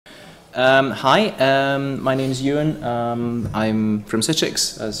Hi, my name is Euan. I'm from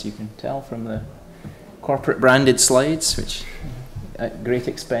Citrix, as you can tell from the corporate branded slides, which at great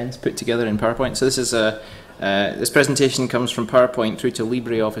expense put together in PowerPoint. So this is this presentation comes from PowerPoint through to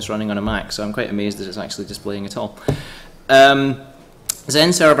LibreOffice running on a Mac, so I'm quite amazed that it's actually displaying it all.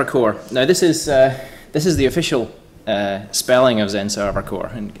 Xenserver-core. Now this is the official spelling of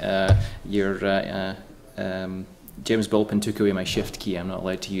Xenserver-core, and James Bulpin took away my shift key. I'm not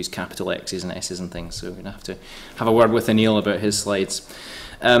allowed to use capital X's and S's and things, so we're going to have a word with Anil about his slides.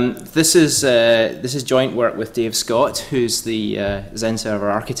 This is joint work with Dave Scott, who's the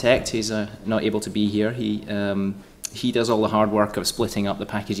Xenserver architect. He's not able to be here. He does all the hard work of splitting up the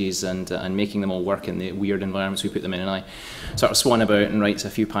packages and making them all work in the weird environments we put them in, and I sort of swan about and write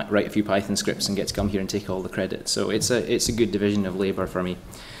a few Python scripts and get to come here and take all the credit. So it's a good division of labour for me.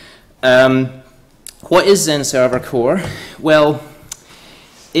 What is Xenserver-core? Well,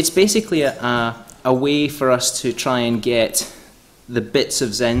 it's basically a way for us to try and get the bits of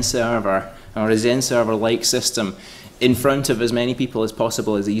Xenserver, or a Xenserver-like system, in front of as many people as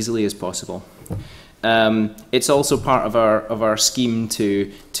possible, as easily as possible. It's also part of our scheme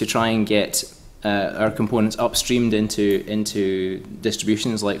to try and get our components upstreamed into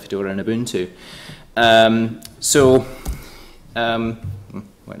distributions like Fedora and Ubuntu.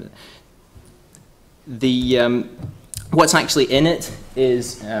 What's actually in it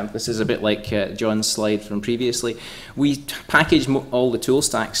is, this is a bit like John's slide from previously, we package all the tool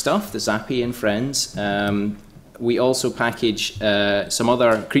stack stuff, the Zappy and friends. We also package some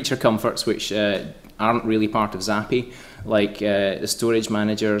other creature comforts which aren't really part of Zappy, like the storage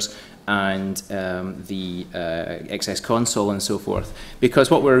managers and the XS console and so forth,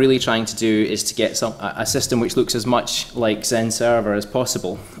 because what we're really trying to do is to get a system which looks as much like Xenserver as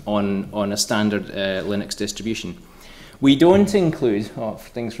possible on a standard Linux distribution. We don't include,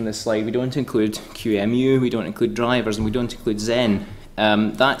 things from this slide, we don't include QEMU, we don't include drivers, and we don't include Xen.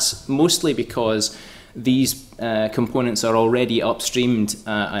 That's mostly because these components are already upstreamed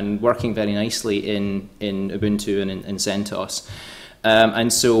and working very nicely in Ubuntu and in CentOS.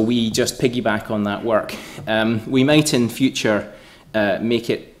 And so we just piggyback on that work. We might in future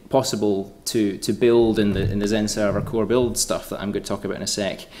make it possible to build in the Xenserver-core build stuff that I'm going to talk about in a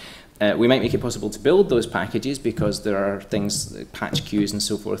sec. We might make it possible to build those packages because there are things like patch queues and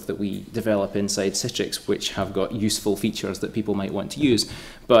so forth that we develop inside Citrix which have got useful features that people might want to use.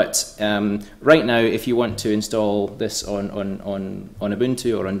 But right now, if you want to install this on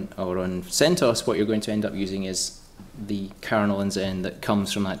Ubuntu or on CentOS, what you're going to end up using is the kernel in Xen that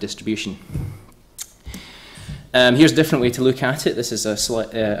comes from that distribution. Here's a different way to look at it. This is a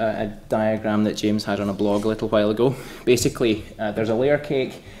diagram that James had on a blog a little while ago. Basically, there's a layer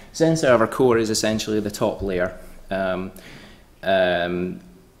cake. Xenserver-core is essentially the top layer. As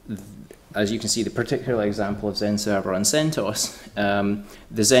you can see, the particular example of Xenserver on CentOS,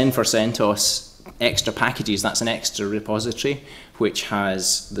 the Xen for CentOS extra packages, that's an extra repository which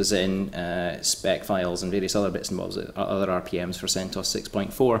has the Xen spec files and various other bits and bobs, other RPMs for CentOS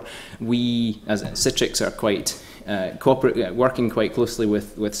 6.4. We, as Citrix, are quite working quite closely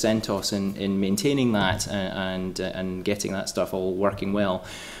with CentOS in maintaining that and getting that stuff all working well.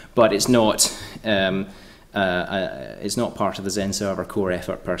 But it's not part of the Xenserver-core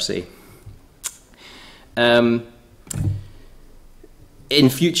effort per se. In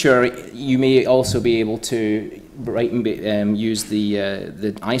future, you may also be able to use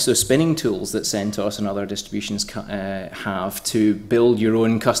the ISO spinning tools that CentOS and other distributions have to build your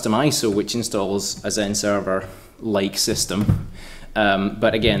own custom ISO, which installs a Xenserver-like system.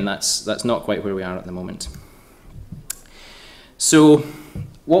 But again, that's not quite where we are at the moment. So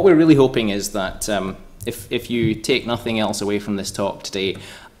what we're really hoping is that if you take nothing else away from this talk today,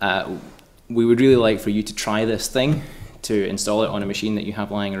 we would really like for you to try this thing, to install it on a machine that you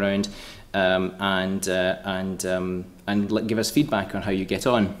have lying around, and give us feedback on how you get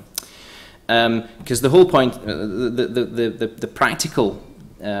on. Because the whole point, the practical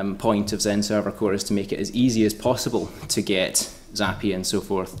point of Xenserver-core is to make it as easy as possible to get Zappy and so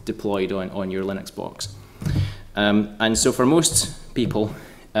forth deployed on your Linux box. And so for most people,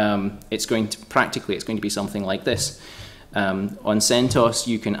 it's going to be something like this. On CentOS,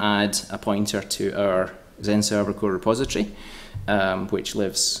 you can add a pointer to our Xenserver-core repository, which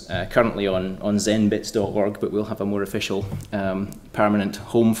lives currently on zenbits.org, but we'll have a more official permanent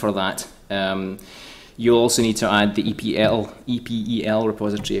home for that. You'll also need to add the EPEL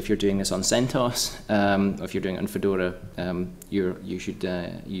repository if you're doing this on CentOS. If you're doing it on Fedora, you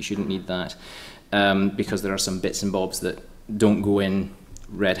shouldn't need that, because there are some bits and bobs that don't go in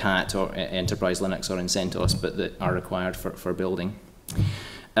Red Hat or Enterprise Linux or in CentOS, but that are required for building.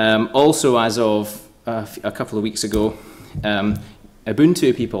 Also, as of a couple of weeks ago,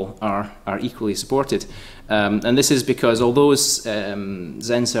 Ubuntu people are equally supported. And this is because although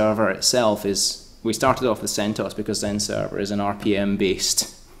Xenserver itself is, we started off with CentOS because Xenserver is an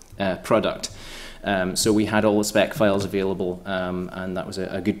RPM-based product. So we had all the spec files available, and that was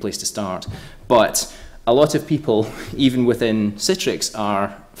a good place to start. But a lot of people, even within Citrix,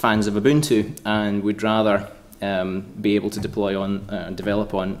 are fans of Ubuntu and would rather be able to deploy on,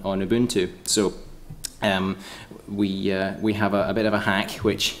 develop on Ubuntu. So we have a bit of a hack,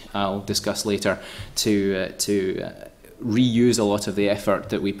 which I'll discuss later, to reuse a lot of the effort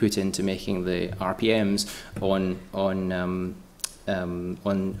that we put into making the RPMs on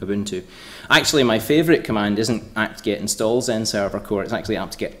Ubuntu. Actually, my favorite command isn't apt-get install Xenserver-core, it's actually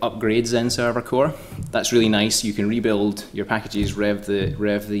apt-get upgrade Xenserver-core. That's really nice. You can rebuild your packages, bump the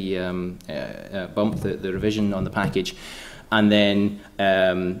revision on the package, and then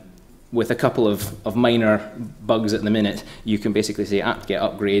with a couple of minor bugs at the minute, you can basically say apt-get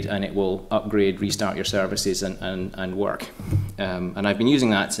upgrade, and it will upgrade, restart your services, and work. And I've been using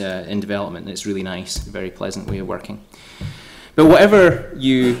that in development, and it's really nice, a very pleasant way of working. But whatever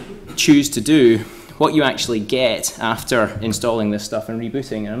you choose to do, what you actually get after installing this stuff and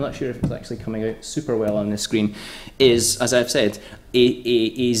rebooting, and I'm not sure if it's actually coming out super well on this screen, is, as I've said,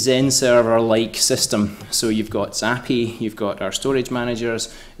 a Xenserver-like system. So you've got Zappy, you've got our storage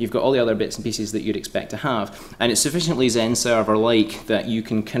managers, you've got all the other bits and pieces that you'd expect to have, and it's sufficiently Xenserver-like that you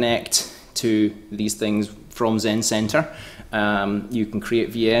can connect to these things from XenCenter. You can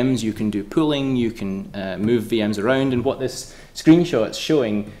create VMs, you can do pooling, you can move VMs around, and what this screenshot's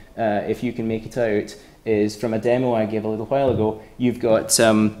showing, if you can make it out, is from a demo I gave a little while ago. You've got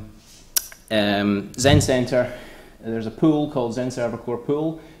XenCenter, there's a pool called Xenserver-core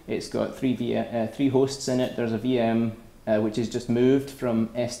pool. It's got three hosts in it. There's a VM which is just moved from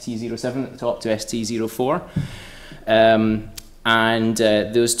ST07 at the top to ST04. And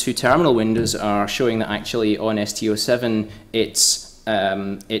those two terminal windows are showing that actually on ST07 it's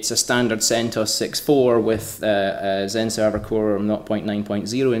a standard CentOS 6.4 with Xenserver-core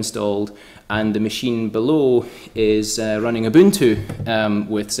 0.9.0 installed, and the machine below is running Ubuntu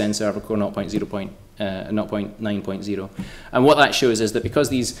with Xenserver-core 0.9.0. And what that shows is that because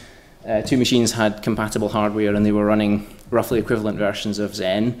these two machines had compatible hardware and they were running roughly equivalent versions of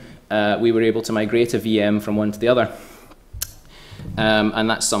Xen, we were able to migrate a VM from one to the other. And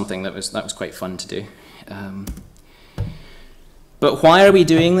that's something that was quite fun to do. But why are we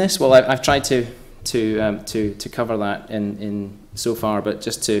doing this? Well, I've tried to cover that in so far, but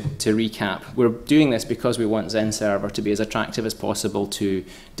just to recap, we're doing this because we want Xenserver to be as attractive as possible to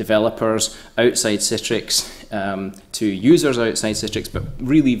developers outside Citrix, to users outside Citrix, but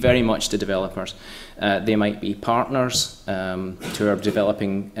really very much to developers. They might be partners who are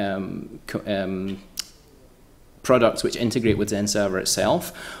developing products which integrate with Xenserver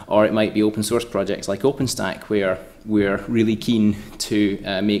itself, or it might be open source projects like OpenStack, where we're really keen to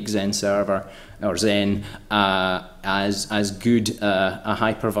make Xenserver or Xen as good a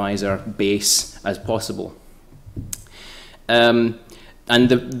hypervisor base as possible. And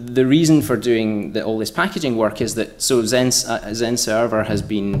the reason for doing all this packaging work is that Xenserver has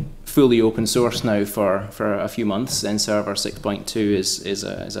been fully open source now for a few months. Xenserver 6.2 is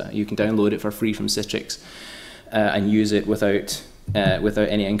you can download it for free from Citrix. And use it without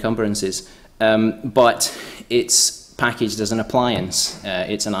any encumbrances. But it's packaged as an appliance.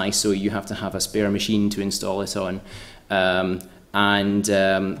 It's an ISO. You have to have a spare machine to install it on.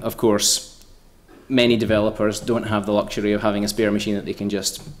 Of course, many developers don't have the luxury of having a spare machine that they can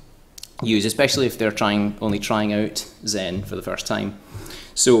just use, especially if they're only trying out Xen for the first time.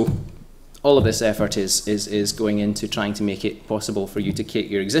 So all of this effort is going into trying to make it possible for you to kit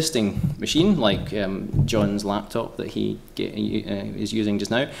your existing machine, like John's laptop that he is using just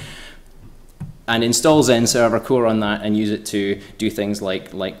now, and install Xenserver-core on that and use it to do things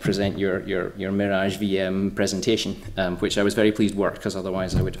like present your Mirage VM presentation, which I was very pleased worked, because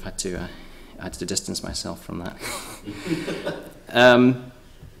otherwise I would have had to distance myself from that.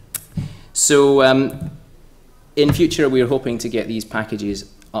 In future, we are hoping to get these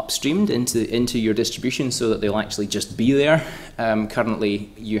packages upstreamed into your distribution so that they'll actually just be there. Currently,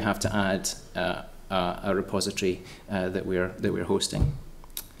 you have to add a repository that we're hosting.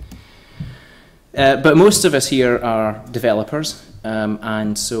 But most of us here are developers,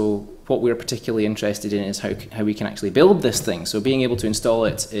 and so what we're particularly interested in is how we can actually build this thing. So being able to install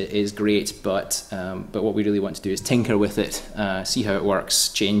it is great, but what we really want to do is tinker with it, see how it works,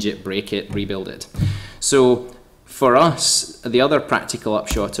 change it, break it, rebuild it. So For us, the other practical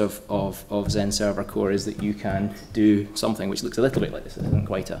upshot of Xenserver-core is that you can do something which looks a little bit like this. This isn't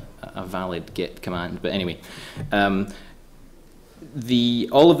quite a valid git command, but anyway. All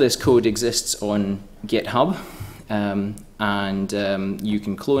of this code exists on GitHub, and you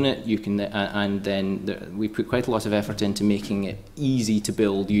can clone it. You can, and then we put quite a lot of effort into making it easy to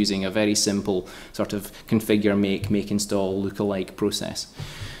build using a very simple sort of configure, make install, lookalike process.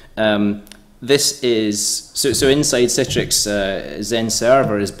 This is, so inside Citrix,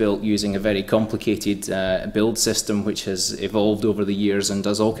 Xenserver is built using a very complicated build system which has evolved over the years and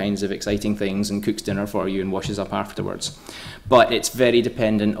does all kinds of exciting things and cooks dinner for you and washes up afterwards. But it's very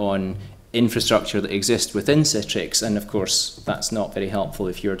dependent on infrastructure that exists within Citrix, and of course that's not very helpful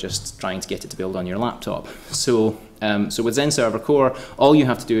if you're just trying to get it to build on your laptop. So with Xenserver-core, all you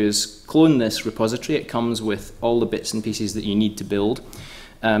have to do is clone this repository. It comes with all the bits and pieces that you need to build.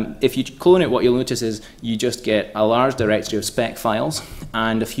 If you clone it, what you'll notice is you just get a large directory of spec files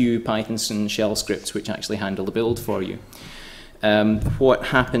and a few Python and shell scripts which actually handle the build for you. What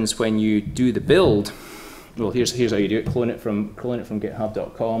happens when you do the build? Well, here's how you do it. Clone it from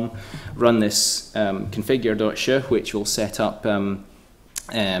github.com. Run this configure.sh, which will set up the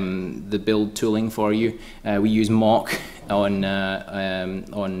build tooling for you. We use mock on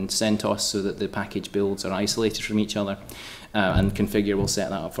CentOS so that the package builds are isolated from each other. And configure will set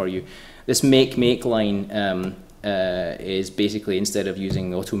that up for you. This make line is basically, instead of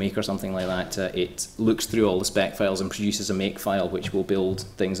using automake or something like that, it looks through all the spec files and produces a make file which will build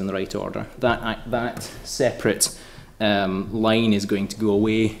things in the right order. That separate line is going to go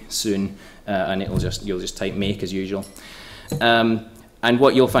away soon, and you'll just type make as usual. And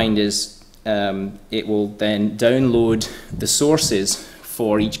what you'll find is it will then download the sources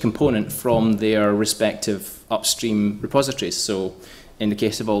for each component from their respective upstream repositories. So in the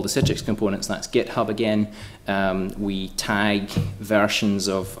case of all the Citrix components, that's GitHub again. We tag versions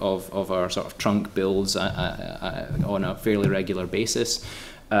of our sort of trunk builds on a fairly regular basis.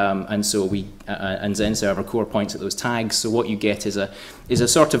 And so and Xenserver-core points at those tags. So what you get is a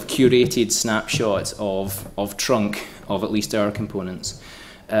sort of curated snapshot of trunk of at least our components.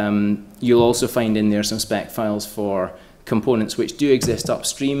 You'll also find in there some spec files for components which do exist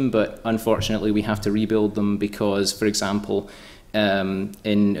upstream, but unfortunately we have to rebuild them because, for example, in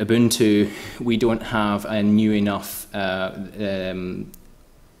Ubuntu we don't have a new enough OCaml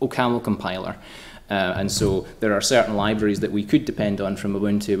compiler, and so there are certain libraries that we could depend on from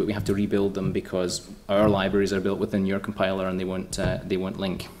Ubuntu, but we have to rebuild them because our libraries are built within your compiler and they won't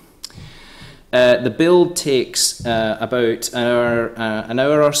link. The build takes about an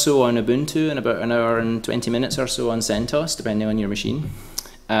hour or so on Ubuntu and about an hour and 20 minutes or so on CentOS, depending on your machine.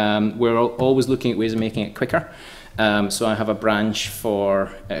 We're always looking at ways of making it quicker. So I have a branch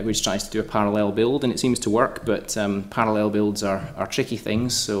which tries to do a parallel build, and it seems to work, but parallel builds are tricky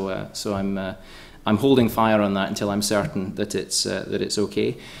things. So I'm holding fire on that until I'm certain that it's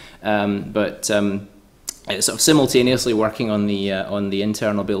okay. Sort of simultaneously working on the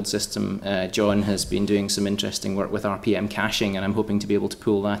internal build system, John has been doing some interesting work with RPM caching, and I'm hoping to be able to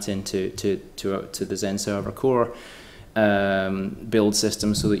pull that into the Xenserver-core build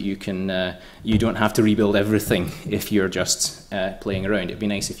system so that you don't have to rebuild everything if you're just playing around. It'd be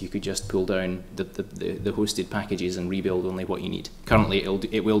nice if you could just pull down the hosted packages and rebuild only what you need. Currently,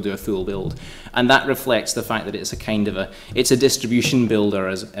 it will do a full build, and that reflects the fact that it's a distribution builder.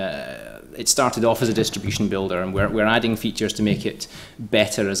 It started off as a distribution builder, and we're adding features to make it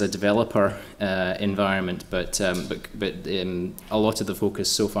better as a developer environment. But a lot of the focus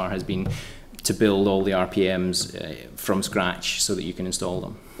so far has been to build all the RPMs from scratch so that you can install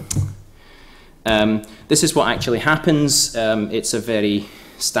them. This is what actually happens. It's a very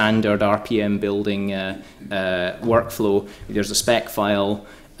standard RPM building workflow. There's a spec file.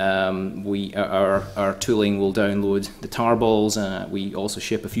 Our tooling will download the tarballs. We also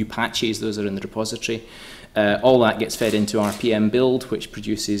ship a few patches. Those are in the repository. All that gets fed into RPM build, which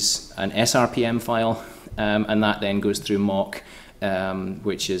produces an sRPM file, and that then goes through mock,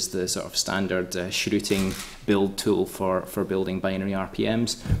 which is the sort of standard shooting build tool for building binary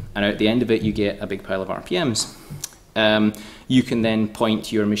RPMs. And at the end of it, you get a big pile of RPMs. You can then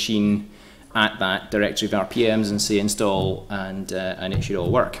point your machine at that directory of RPMs and say install, and it should all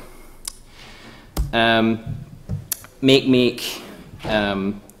work. Make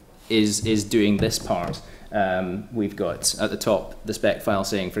is doing this part. We've got at the top the spec file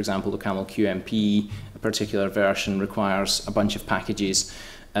saying, for example, the OCaml QMP, a particular version requires a bunch of packages,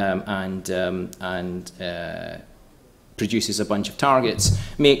 and produces a bunch of targets.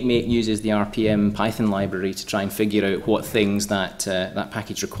 Make uses the RPM Python library to try and figure out what things that that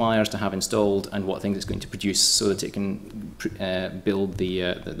package requires to have installed and what things it's going to produce, so that it can build the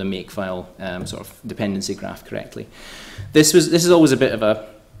makefile sort of dependency graph correctly. This is always a bit of a,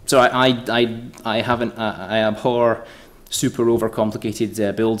 so I abhor super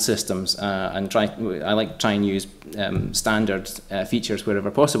overcomplicated build systems, and I like to try and use standard features wherever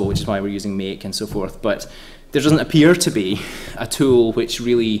possible, which is why we're using make and so forth. But there doesn't appear to be a tool which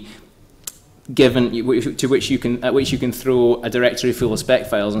really, at which you can throw a directory full of spec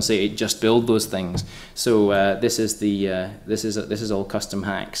files and say just build those things. So this is all custom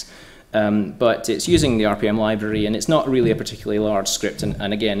hacks. But it's using the RPM library, and it's not really a particularly large script.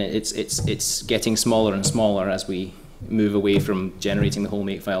 And again, it's getting smaller and smaller as we move away from generating the whole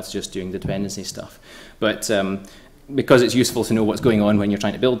makefile to just doing the dependency stuff. But because it's useful to know what's going on when you're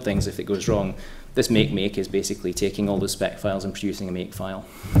trying to build things if it goes wrong, this make is basically taking all those spec files and producing a makefile.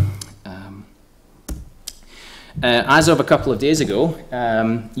 As of a couple of days ago,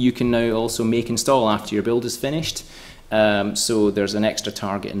 you can now also make install after your build is finished. So there's an extra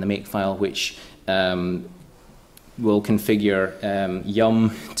target in the makefile which will configure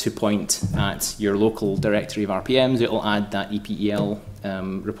yum to point at your local directory of RPMs. It'll add that EPEL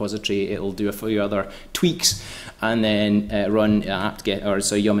repository. It'll do a few other tweaks, and then run apt-get, or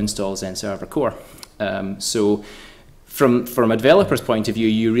so yum install Xenserver-core. So from a developer's point of view,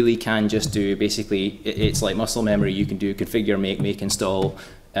 you really can just do basically, it's like muscle memory. You can do configure, make install.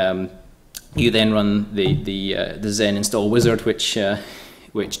 You then run the Xen install wizard, which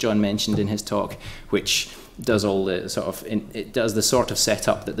John mentioned in his talk, which does all the sort of it does the sort of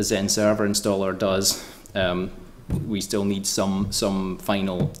setup that the Xen server installer does. We still need some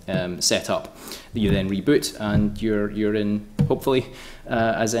final setup. You then reboot, and you're in hopefully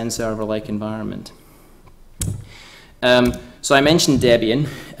a Xen server-like environment. So I mentioned Debian.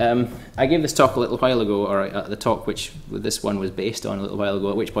 I gave this talk a little while ago, or the talk which this one was based on a little while ago,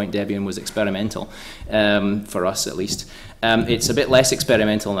 at which point Debian was experimental, for us at least. It's a bit less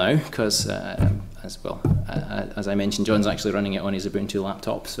experimental now, because as I mentioned, John's actually running it on his Ubuntu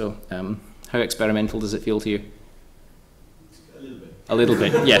laptop. So how experimental does it feel to you? A little bit. A little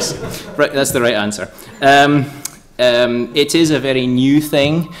bit, yes. Right, that's the right answer. It is a very new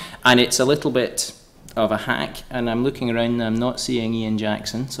thing, and it's a little bit of a hack, and I'm looking around and I'm not seeing Ian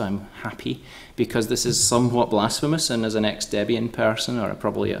Jackson, so I'm happy, because this is somewhat blasphemous, and as an ex-Debian person, or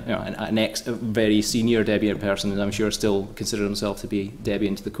probably a very senior Debian person, and I'm sure still consider himself to be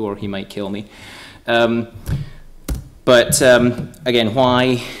Debian to the core, he might kill me. But again,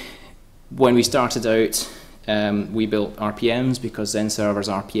 why? When we started out, we built RPMs because Xenserver's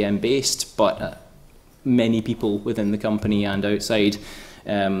RPM based, but many people within the company and outside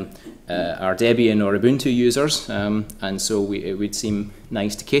are Debian or Ubuntu users, and so it would seem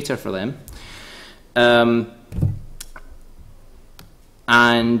nice to cater for them.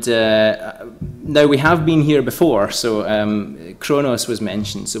 And now we have been here before, so Kronos was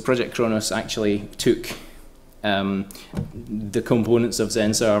mentioned. So Project Kronos actually took the components of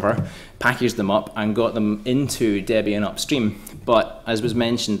Xenserver, packaged them up, and got them into Debian upstream. But as was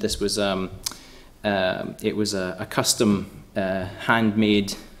mentioned, this was it was a custom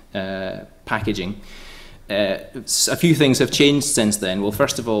handmade packaging. A few things have changed since then. Well,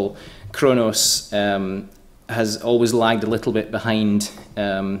 first of all, Kronos has always lagged a little bit behind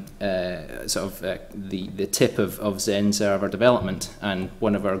the tip of Xen server development, and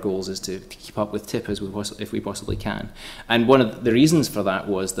one of our goals is to keep up with tip if we possibly can. And one of the reasons for that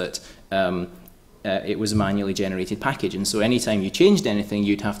was that it was a manually generated package, and so anytime you changed anything,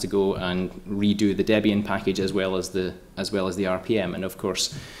 you'd have to go and redo the Debian package as well as the RPM. And of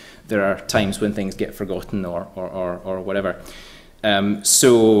course, there are times when things get forgotten or whatever.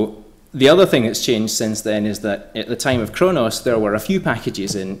 So the other thing that's changed since then is that at the time of Kronos, there were a few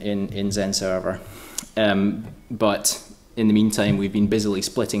packages in Xenserver, but in the meantime, we've been busily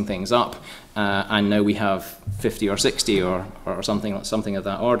splitting things up, and now we have 50 or 60 or something of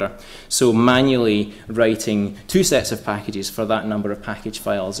that order. So manually writing two sets of packages for that number of package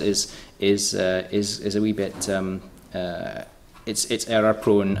files is a wee bit it's error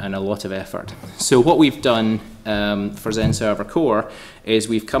prone and a lot of effort. So what we've done for Xenserver-core is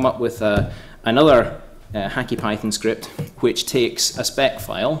we've come up with another hacky Python script which takes a spec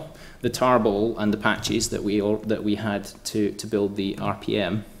file, the tarball and the patches that we had to build the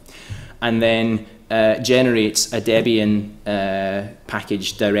RPM, and then generates a Debian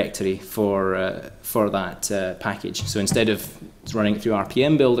package directory for that package. So instead of running it through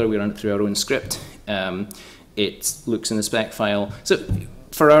RPM Builder, we run it through our own script. It looks in the spec file. So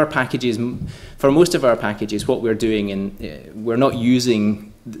for our packages, for most of our packages, what we're doing, we're not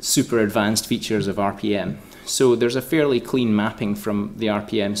using super advanced features of RPM. So there's a fairly clean mapping from the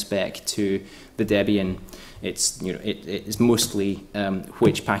RPM spec to the Debian. It's, you know, it's mostly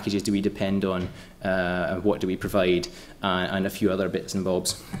which packages do we depend on, what do we provide, and a few other bits and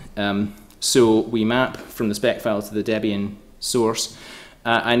bobs. So we map from the spec file to the Debian source.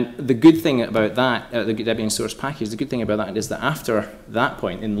 And the good thing about that, the Debian source package, the good thing about that is that after that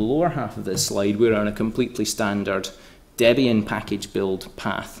point, in the lower half of this slide, we're on a completely standard Debian package build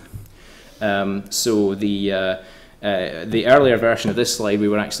path. So the earlier version of this slide, we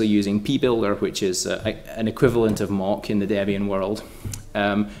were actually using pbuilder, which is an equivalent of mock in the Debian world.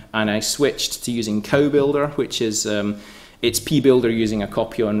 And I switched to using cowbuilder, which is it's pbuilder using a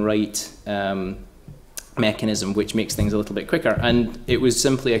copy on write mechanism, which makes things a little bit quicker. And it was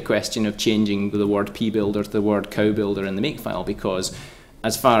simply a question of changing the word pbuilder to the word cowbuilder in the makefile, because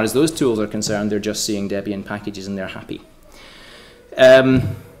as far as those tools are concerned, they're just seeing Debian packages and they're happy.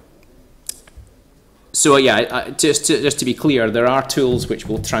 So yeah, just to be clear, there are tools which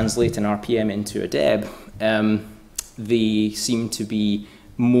will translate an RPM into a deb. They seem to be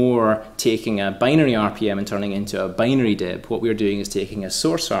more taking a binary RPM and turning it into a binary deb. What we're doing is taking a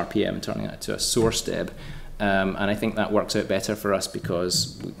source RPM and turning it to a source deb. And I think that works out better for us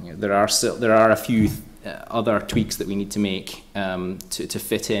because, you know, there are a few other tweaks that we need to make to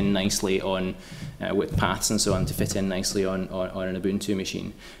fit in nicely on with paths and so on, to fit in nicely on an Ubuntu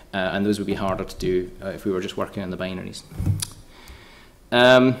machine. And those would be harder to do if we were just working on the binaries.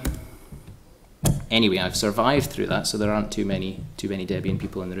 Anyway, I've survived through that, so there aren't too many Debian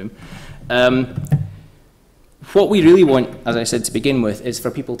people in the room. What we really want, as I said to begin with, is for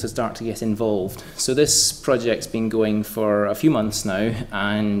people to start to get involved. So this project's been going for a few months now,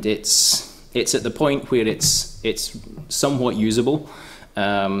 and it's at the point where it's somewhat usable,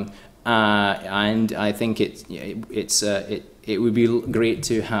 and I think it would be great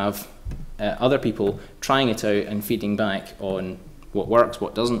to have other people trying it out and feeding back on what works,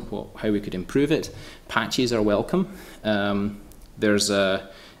 what doesn't, how we could improve it. Patches are welcome. There's a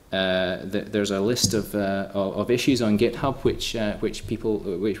list of issues on GitHub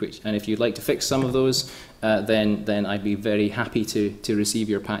and if you'd like to fix some of those, then I'd be very happy to receive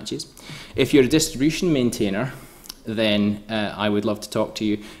your patches. If you're a distribution maintainer, then I would love to talk to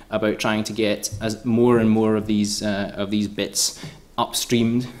you about trying to get more and more of these bits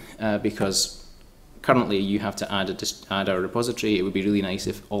upstreamed, because currently you have to add a repository. It would be really nice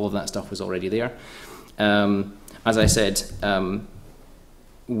if all of that stuff was already there. As I said,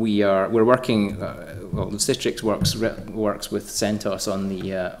 we're working. Well, Citrix works with CentOS on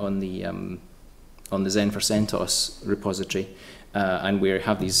the Zen for CentOS repository, and we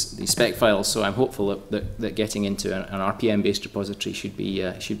have these spec files. So I'm hopeful that getting into an RPM-based repository should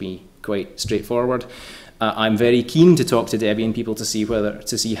be quite straightforward. I'm very keen to talk to Debian people to see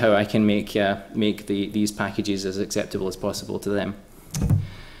how I can make these packages as acceptable as possible to them.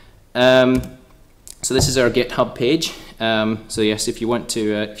 So this is our GitHub page. So yes, if you want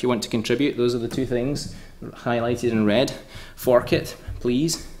to contribute, those are the two things highlighted in red. Fork it,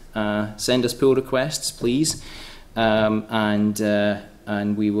 please. Send us pull requests, please. And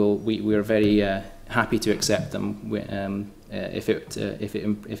we're very happy to accept them. If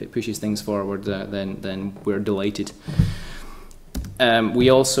it pushes things forward, then we're delighted. We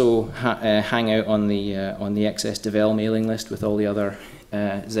also hang out on the XSDevel mailing list with all the other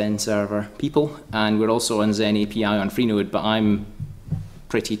Xenserver people, and we're also on Zen API on Freenode. But I'm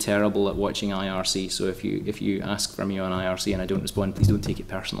pretty terrible at watching IRC, so if you ask for me on IRC and I don't respond, please don't take it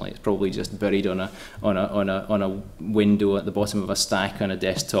personally. It's probably just buried on a window at the bottom of a stack on a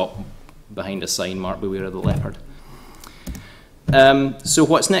desktop behind a sign marked "Beware of the Leopard." So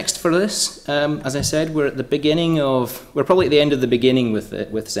what's next for this? As I said, we're probably at the end of the beginning with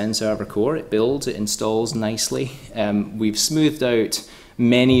Xenserver-core. It builds, it installs nicely. We've smoothed out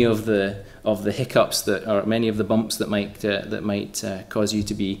many of the hiccups or many of the bumps that might cause you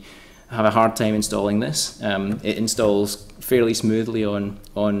to have a hard time installing this. It installs fairly smoothly on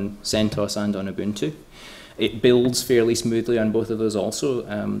CentOS and on Ubuntu. It builds fairly smoothly on both of those also,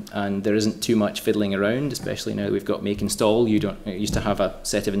 and there isn't too much fiddling around, especially now that we've got make install. You used to have a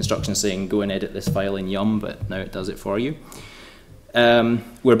set of instructions saying go and edit this file in Yum, but now it does it for you.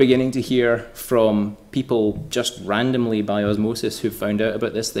 We're beginning to hear from people just randomly by osmosis who've found out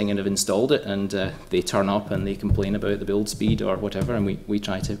about this thing and have installed it, and they turn up and they complain about the build speed or whatever, and we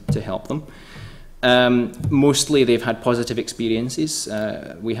try to help them. Mostly they've had positive experiences.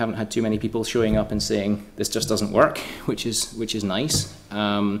 We haven't had too many people showing up and saying this just doesn't work, which is nice.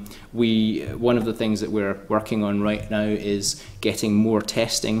 One of the things that we're working on right now is getting more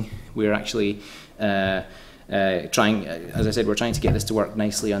testing. We're actually trying, as I said, we're trying to get this to work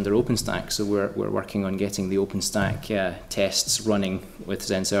nicely under OpenStack. So we're working on getting the OpenStack tests running with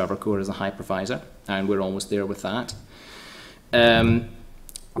Xenserver-core as a hypervisor, and we're almost there with that.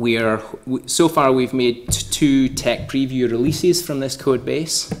 So far we've made 2 tech preview releases from this code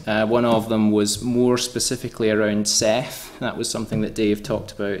base. One of them was more specifically around Ceph. That was something that Dave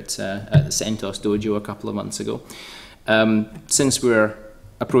talked about at the CentOS Dojo a couple of months ago. Since we're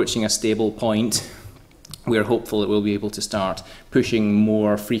approaching a stable point, we're hopeful that we'll be able to start pushing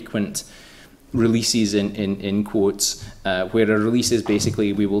more frequent releases in quotes, where a release is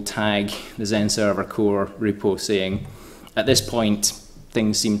basically we will tag the Xenserver-core repo saying, at this point,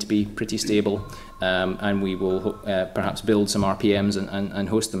 things seem to be pretty stable, and we will perhaps build some RPMs and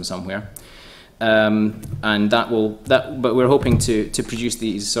host them somewhere. But we're hoping to produce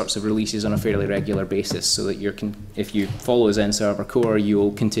these sorts of releases on a fairly regular basis, so that if you follow Xenserver-core,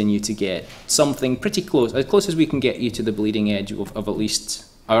 you'll continue to get something pretty close, as close as we can get you to the bleeding edge of at least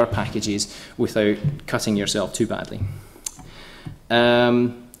our packages, without cutting yourself too badly.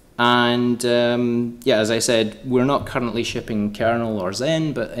 Yeah, as I said, we're not currently shipping kernel or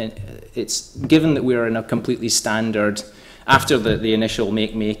Xen, but it's given that we're in a completely standard, after the initial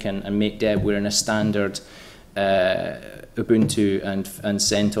make and make deb, we're in a standard Ubuntu and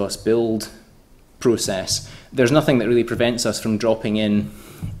CentOS build process. There's nothing that really prevents us from dropping in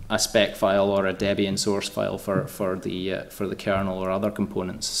a spec file or a Debian source file for the kernel or other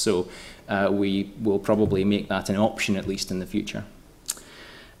components. So we will probably make that an option, at least in the future.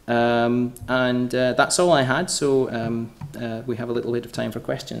 That's all I had, so we have a little bit of time for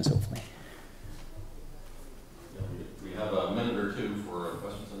questions, hopefully. Yeah, we have a minute or two for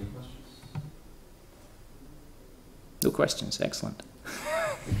questions. Any questions? No questions, excellent.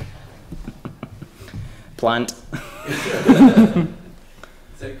 Plant.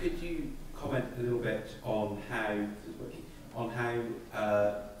 So could you comment a little bit on how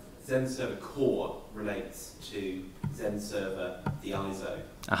Xenserver-core relates to Xenserver, the ISO,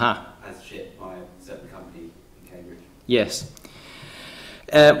 as shipped by a certain company in Cambridge? Yes.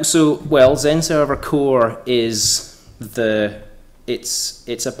 Well, Xenserver-core is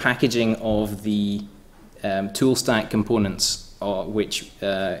it's a packaging of the tool stack components which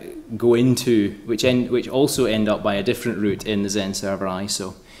go into which also end up by a different route in the Xenserver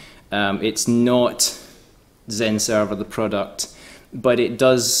ISO. It's not Xenserver the product, but it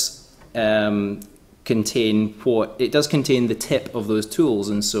does contain the tip of those tools,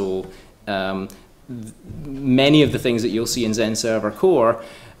 and so many of the things that you'll see in Xenserver-core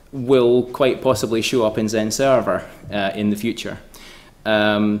will quite possibly show up in Xenserver in the future.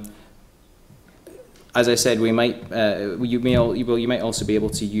 As I said, you might also be able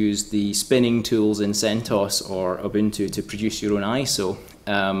to use the spinning tools in CentOS or Ubuntu to produce your own ISO.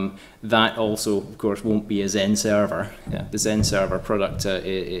 That also, of course, won't be a Xenserver. The Xenserver product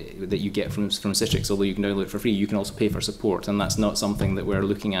that you get from Citrix, although you can download it for free, you can also pay for support, and that's not something that we're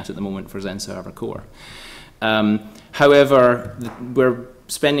looking at the moment for Xenserver-core. However, we're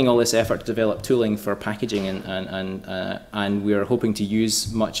spending all this effort to develop tooling for packaging, and we're hoping to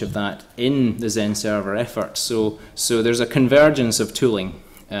use much of that in the Xenserver effort. So there's a convergence of tooling,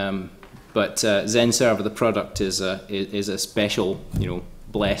 but Xenserver, the product, is a special,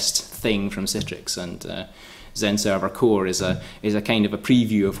 blessed thing from Citrix, and Xenserver-core is a kind of a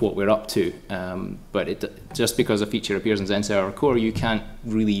preview of what we're up to. But just because a feature appears in Xenserver-core, we can't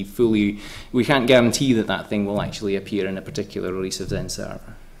guarantee that thing will actually appear in a particular release of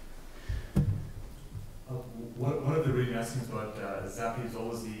Xenserver. One of the really nice things about Zappy is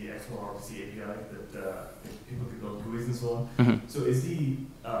always the XML-RPC API that people can build GUIs and so on. Mm-hmm. So is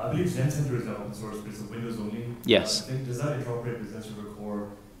I believe Xencenter is now open source, but it's a Windows only. Yes. Does that interoperate with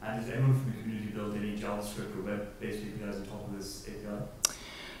Xenserver-core? And has anyone from the community built any JavaScript or web-based APIs on top of this API?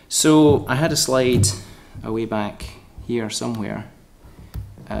 So I had a slide way back here somewhere.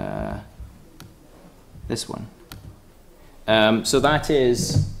 This one. So that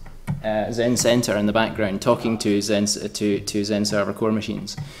is Xencenter in the background talking to Xenserver-core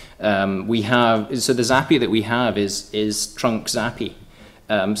machines. So the Zappy that we have is trunk Zappy.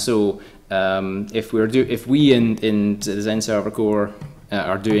 If we in the Xenserver-core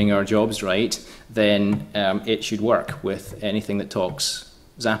are doing our jobs right, then it should work with anything that talks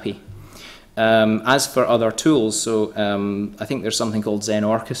Zappy. As for other tools, so I think there's something called Xen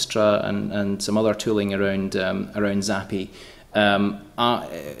Orchestra and some other tooling around Zappy.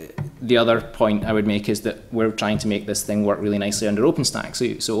 The other point I would make is that we're trying to make this thing work really nicely under OpenStack.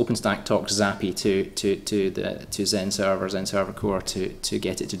 So OpenStack talks Zappy to Xenserver-core to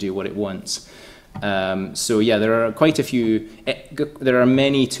get it to do what it wants. So yeah, there are quite a few. There are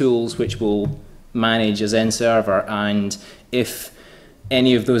many tools which will manage a Xenserver, and if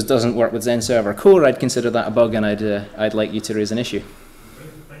any of those doesn't work with Xenserver-core, I'd consider that a bug, and I'd like you to raise an issue.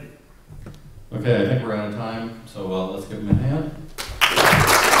 Okay, I think we're out of time, so let's give them a